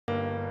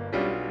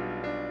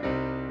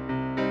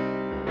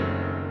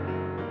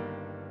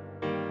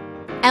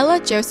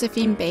Ella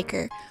Josephine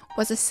Baker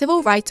was a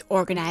civil rights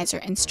organizer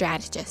and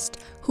strategist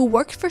who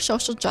worked for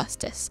social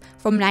justice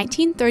from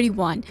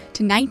 1931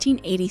 to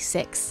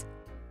 1986.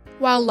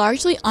 While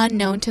largely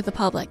unknown to the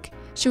public,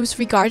 she was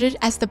regarded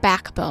as the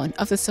backbone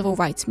of the civil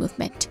rights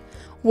movement,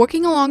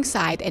 working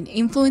alongside and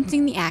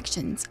influencing the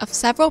actions of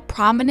several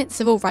prominent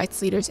civil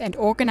rights leaders and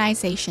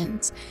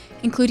organizations,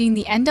 including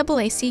the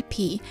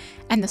NAACP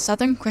and the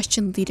Southern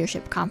Christian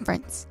Leadership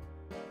Conference.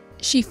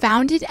 She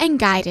founded and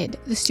guided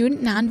the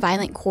Student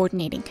Nonviolent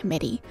Coordinating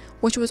Committee,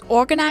 which was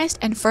organized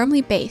and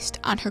firmly based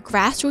on her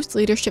grassroots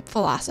leadership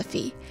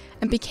philosophy,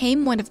 and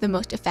became one of the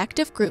most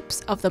effective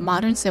groups of the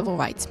modern civil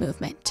rights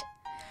movement.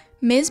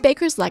 Ms.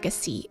 Baker's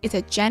legacy is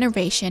a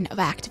generation of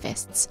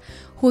activists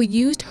who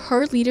used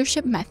her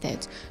leadership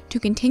methods to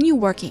continue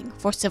working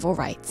for civil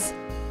rights.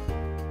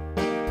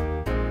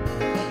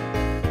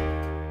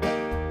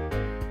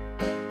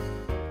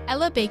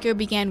 Ella Baker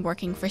began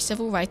working for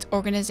civil rights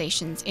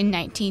organizations in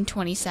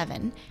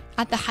 1927,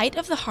 at the height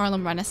of the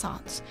Harlem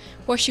Renaissance,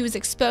 where she was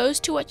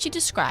exposed to what she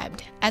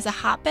described as a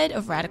hotbed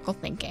of radical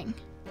thinking.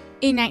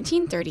 In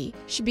 1930,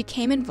 she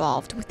became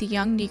involved with the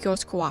Young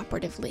Negroes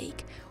Cooperative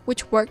League,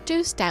 which worked to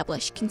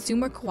establish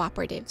consumer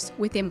cooperatives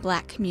within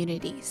Black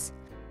communities.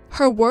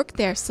 Her work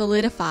there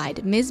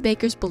solidified Ms.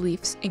 Baker's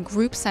beliefs in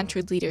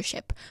group-centered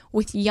leadership,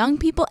 with young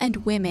people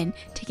and women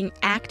taking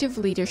active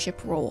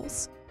leadership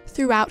roles.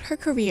 Throughout her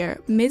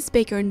career, Ms.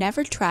 Baker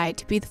never tried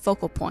to be the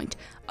focal point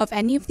of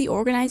any of the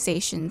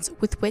organizations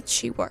with which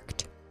she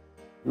worked.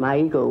 My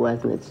ego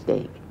wasn't at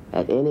stake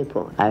at any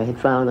point. I had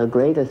found a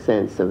greater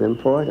sense of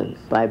importance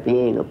by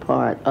being a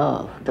part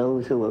of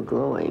those who were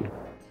growing.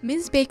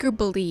 Ms. Baker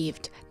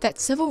believed that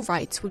civil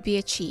rights would be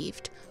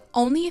achieved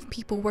only if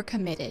people were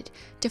committed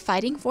to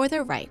fighting for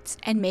their rights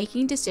and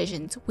making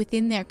decisions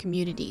within their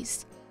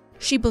communities.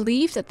 She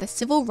believed that the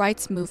civil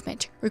rights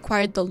movement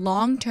required the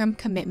long-term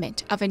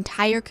commitment of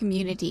entire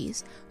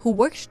communities who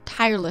worked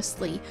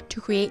tirelessly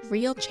to create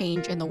real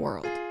change in the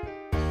world.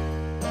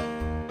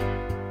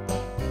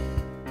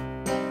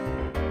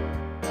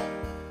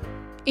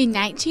 In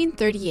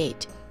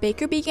 1938,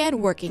 Baker began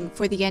working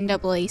for the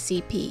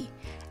NAACP,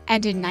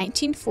 and in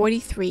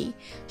 1943,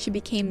 she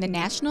became the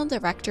National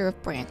Director of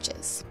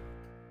Branches.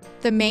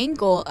 The main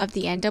goal of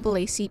the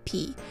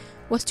NAACP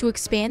was to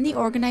expand the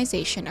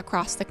organization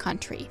across the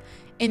country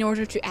in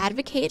order to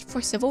advocate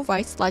for civil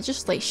rights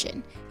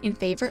legislation in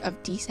favor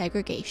of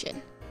desegregation.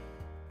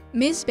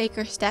 Ms.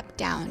 Baker stepped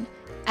down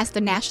as the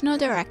national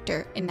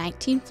director in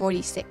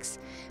 1946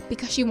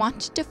 because she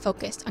wanted to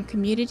focus on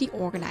community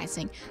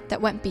organizing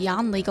that went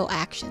beyond legal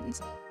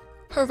actions.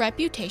 Her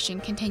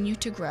reputation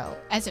continued to grow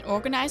as an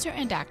organizer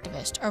and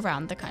activist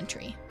around the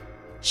country.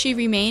 She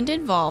remained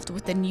involved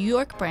with the New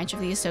York branch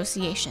of the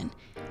association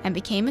and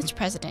became its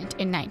president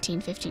in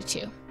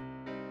 1952.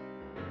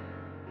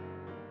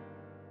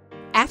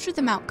 After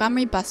the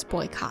Montgomery bus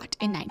boycott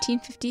in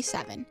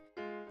 1957,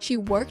 she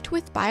worked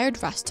with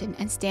Bayard Rustin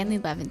and Stanley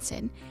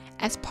Levinson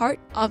as part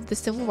of the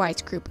civil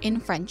rights group In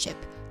Friendship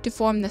to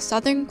form the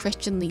Southern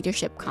Christian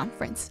Leadership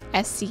Conference,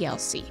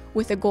 SCLC,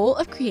 with the goal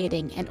of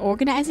creating an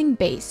organizing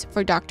base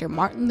for Dr.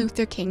 Martin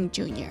Luther King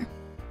Jr.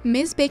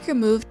 Ms. Baker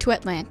moved to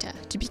Atlanta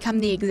to become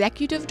the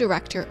executive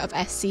director of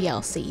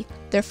SCLC,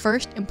 their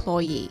first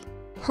employee.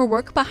 Her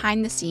work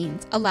behind the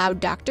scenes allowed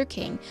Dr.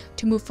 King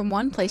to move from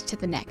one place to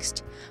the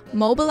next,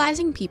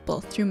 mobilizing people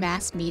through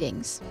mass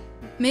meetings.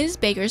 Ms.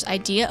 Baker's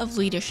idea of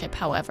leadership,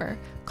 however,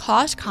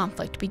 caused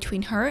conflict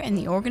between her and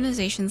the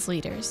organization's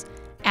leaders,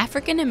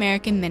 African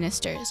American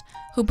ministers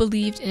who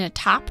believed in a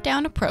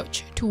top-down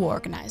approach to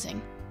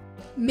organizing.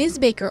 Ms.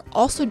 Baker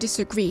also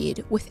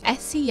disagreed with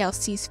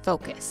SCLC's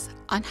focus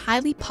on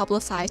highly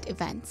publicized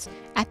events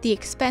at the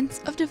expense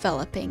of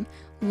developing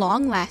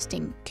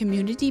long-lasting,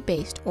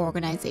 community-based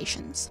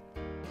organizations.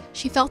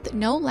 She felt that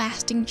no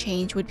lasting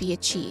change would be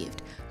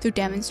achieved through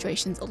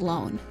demonstrations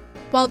alone.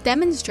 While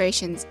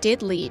demonstrations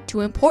did lead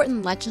to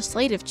important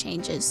legislative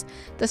changes,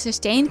 the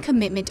sustained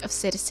commitment of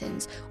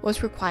citizens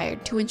was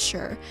required to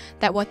ensure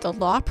that what the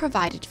law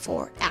provided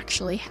for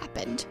actually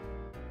happened.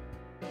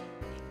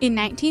 In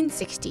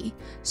 1960,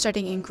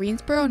 starting in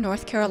Greensboro,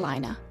 North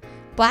Carolina,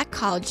 Black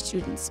college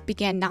students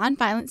began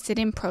nonviolent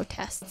sit-in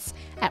protests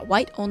at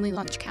white-only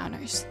lunch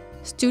counters.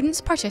 Students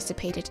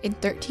participated in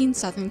 13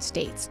 southern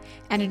states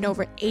and in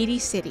over 80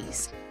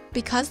 cities.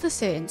 Because the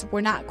sit-ins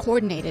were not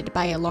coordinated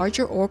by a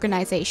larger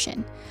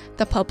organization,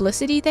 the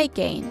publicity they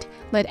gained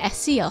led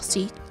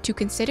SCLC to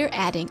consider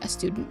adding a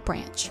student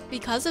branch.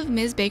 Because of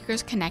Ms.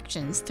 Baker's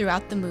connections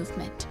throughout the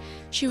movement,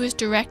 she was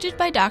directed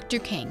by Dr.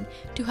 King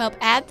to help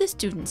add the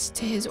students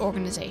to his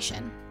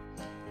organization.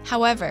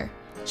 However,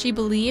 she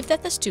believed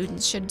that the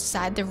students should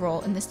decide their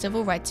role in the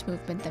civil rights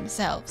movement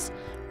themselves,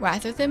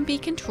 rather than be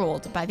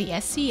controlled by the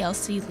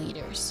SCLC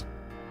leaders.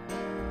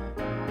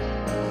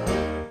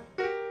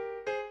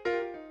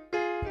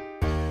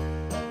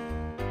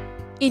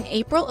 In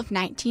April of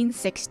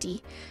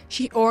 1960,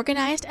 she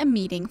organized a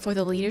meeting for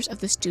the leaders of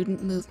the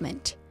student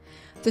movement.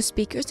 The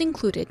speakers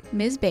included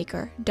Ms.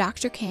 Baker,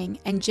 Dr. King,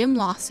 and Jim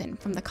Lawson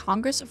from the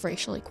Congress of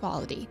Racial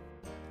Equality.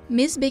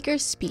 Ms.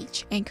 Baker's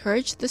speech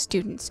encouraged the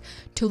students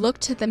to look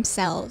to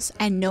themselves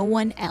and no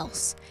one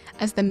else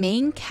as the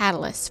main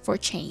catalyst for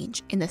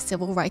change in the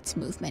civil rights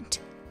movement.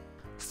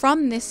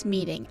 From this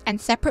meeting and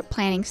separate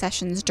planning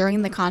sessions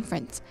during the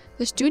conference,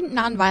 the Student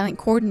Nonviolent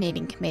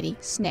Coordinating Committee,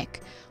 SNCC,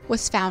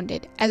 was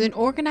founded as an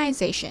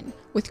organization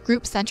with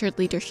group-centered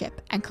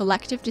leadership and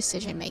collective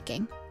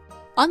decision-making.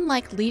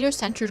 Unlike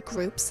leader-centered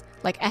groups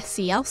like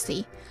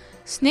SCLC,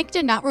 SNCC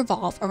did not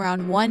revolve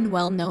around one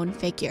well-known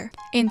figure.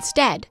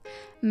 Instead,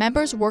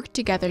 members worked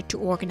together to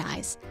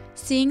organize,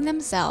 seeing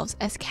themselves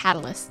as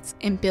catalysts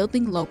in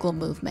building local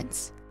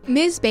movements.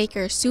 Ms.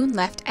 Baker soon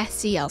left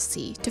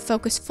SCLC to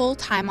focus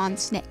full-time on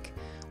SNCC,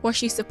 where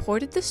she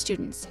supported the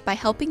students by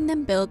helping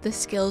them build the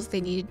skills they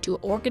needed to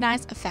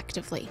organize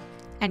effectively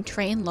and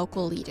train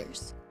local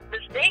leaders.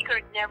 Ms.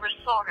 Baker never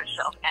saw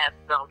herself as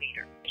the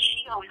leader.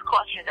 She always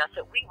cautioned us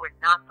that we were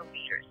not the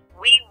leaders.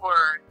 We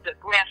were the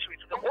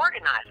grassroots, the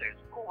organizers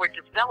who were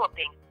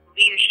developing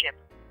leadership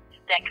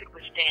that could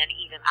withstand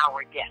even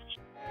our guests.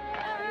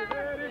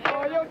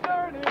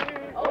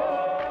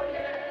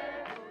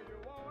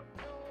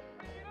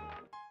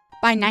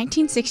 By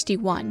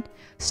 1961,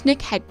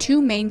 SNCC had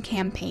two main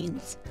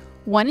campaigns,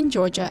 one in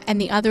Georgia and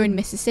the other in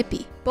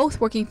Mississippi, both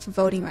working for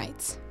voting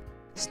rights.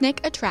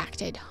 SNCC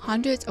attracted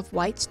hundreds of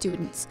white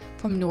students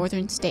from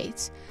northern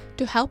states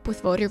to help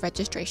with voter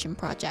registration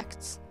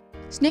projects.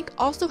 SNCC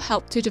also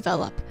helped to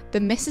develop the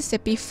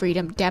Mississippi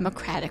Freedom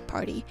Democratic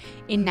Party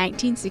in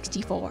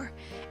 1964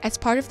 as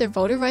part of their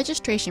voter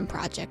registration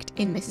project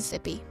in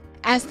Mississippi.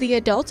 As the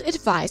adult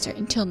advisor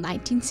until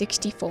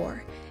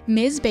 1964,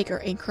 Ms. Baker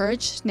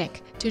encouraged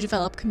SNCC to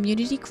develop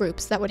community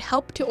groups that would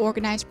help to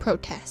organize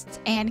protests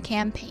and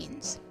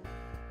campaigns.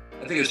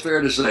 I think it's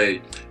fair to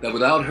say that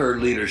without her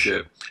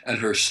leadership and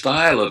her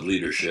style of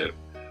leadership,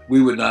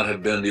 we would not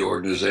have been the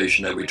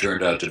organization that we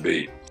turned out to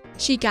be.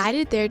 She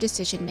guided their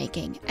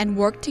decision-making and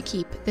worked to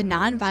keep the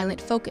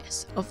nonviolent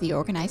focus of the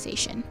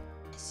organization.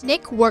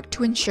 SNCC worked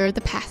to ensure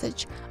the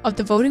passage of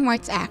the Voting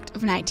Rights Act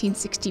of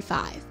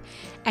 1965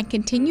 and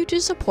continued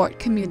to support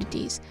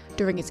communities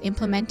during its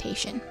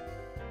implementation.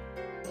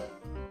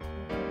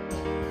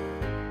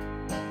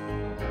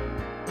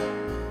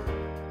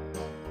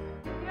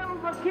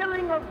 The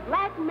killing of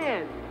black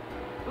men,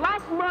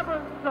 black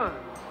mothers' sons,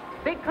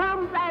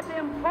 becomes as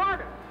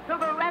important to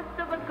the rest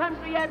of the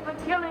country as the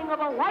killing of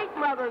a white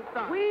mother's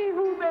son. We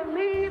who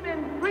believe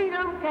in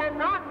freedom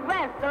cannot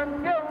rest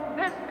until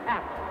this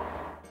happens.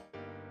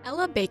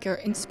 Ella Baker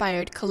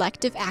inspired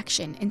collective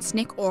action in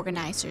SNCC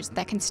organizers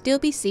that can still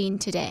be seen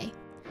today.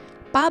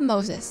 Bob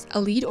Moses,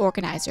 a lead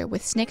organizer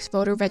with SNCC's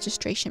voter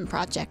registration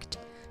project,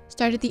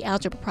 started the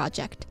Algebra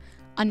Project,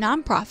 a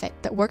nonprofit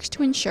that works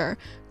to ensure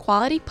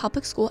quality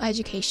public school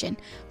education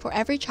for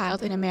every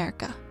child in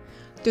America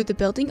through the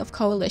building of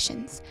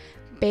coalitions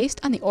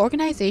based on the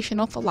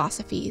organizational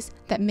philosophies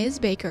that Ms.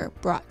 Baker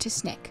brought to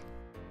SNCC.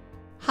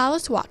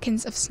 Hollis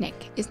Watkins of SNCC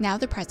is now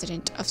the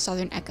president of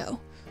Southern Echo,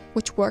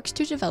 which works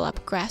to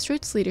develop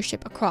grassroots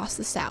leadership across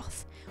the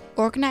South,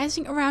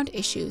 organizing around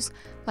issues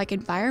like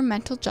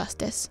environmental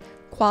justice,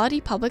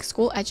 quality public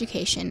school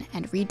education,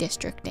 and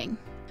redistricting.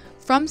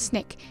 From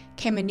SNCC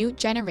came a new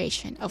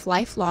generation of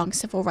lifelong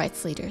civil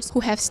rights leaders who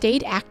have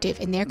stayed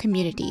active in their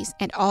communities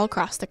and all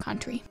across the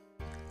country.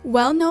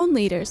 Well-known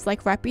leaders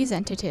like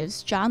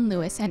Representatives John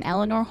Lewis and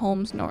Eleanor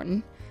Holmes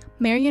Norton,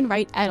 Marion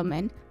Wright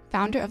Edelman,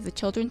 founder of the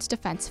Children's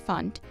Defense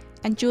Fund,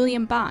 and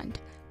Julian Bond,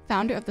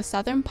 founder of the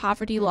Southern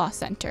Poverty Law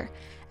Center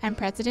and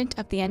president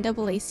of the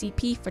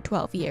NAACP for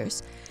 12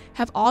 years,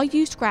 have all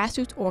used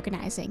grassroots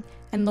organizing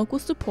and local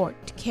support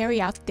to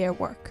carry out their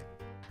work.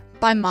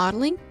 By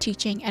modeling,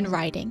 teaching, and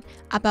writing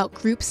about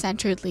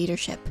group-centered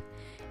leadership,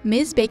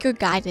 Ms. Baker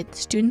guided the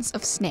students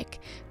of SNCC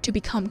to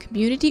become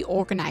community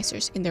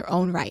organizers in their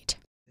own right.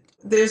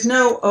 There's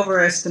no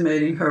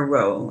overestimating her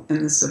role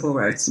in the civil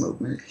rights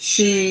movement.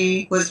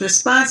 She was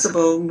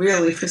responsible,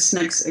 really, for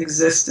SNCC's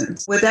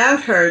existence.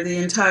 Without her, the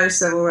entire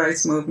civil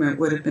rights movement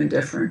would have been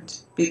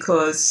different,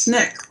 because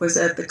SNCC was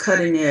at the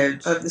cutting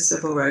edge of the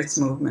civil rights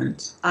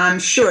movement. I'm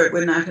sure it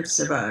would not have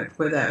survived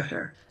without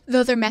her.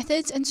 Though their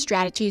methods and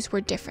strategies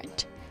were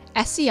different,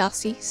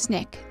 SCLC,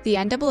 SNCC, the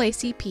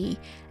NAACP,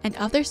 and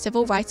other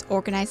civil rights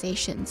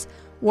organizations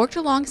worked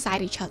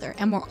alongside each other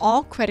and were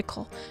all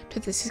critical to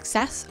the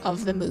success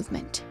of the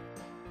movement.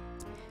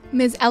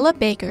 Ms. Ella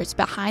Baker's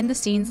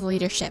behind-the-scenes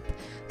leadership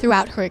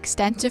throughout her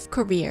extensive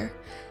career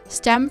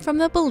stemmed from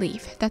the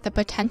belief that the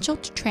potential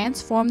to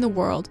transform the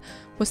world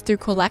was through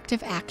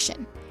collective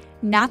action,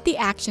 not the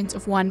actions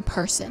of one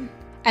person,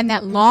 and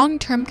that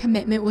long-term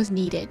commitment was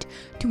needed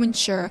to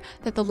ensure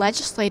that the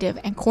legislative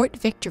and court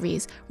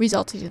victories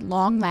resulted in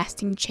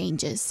long-lasting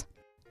changes.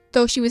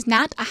 Though she was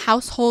not a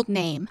household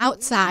name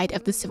outside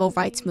of the civil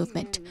rights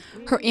movement,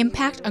 her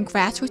impact on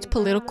grassroots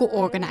political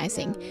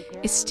organizing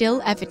is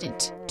still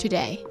evident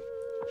today.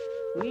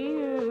 We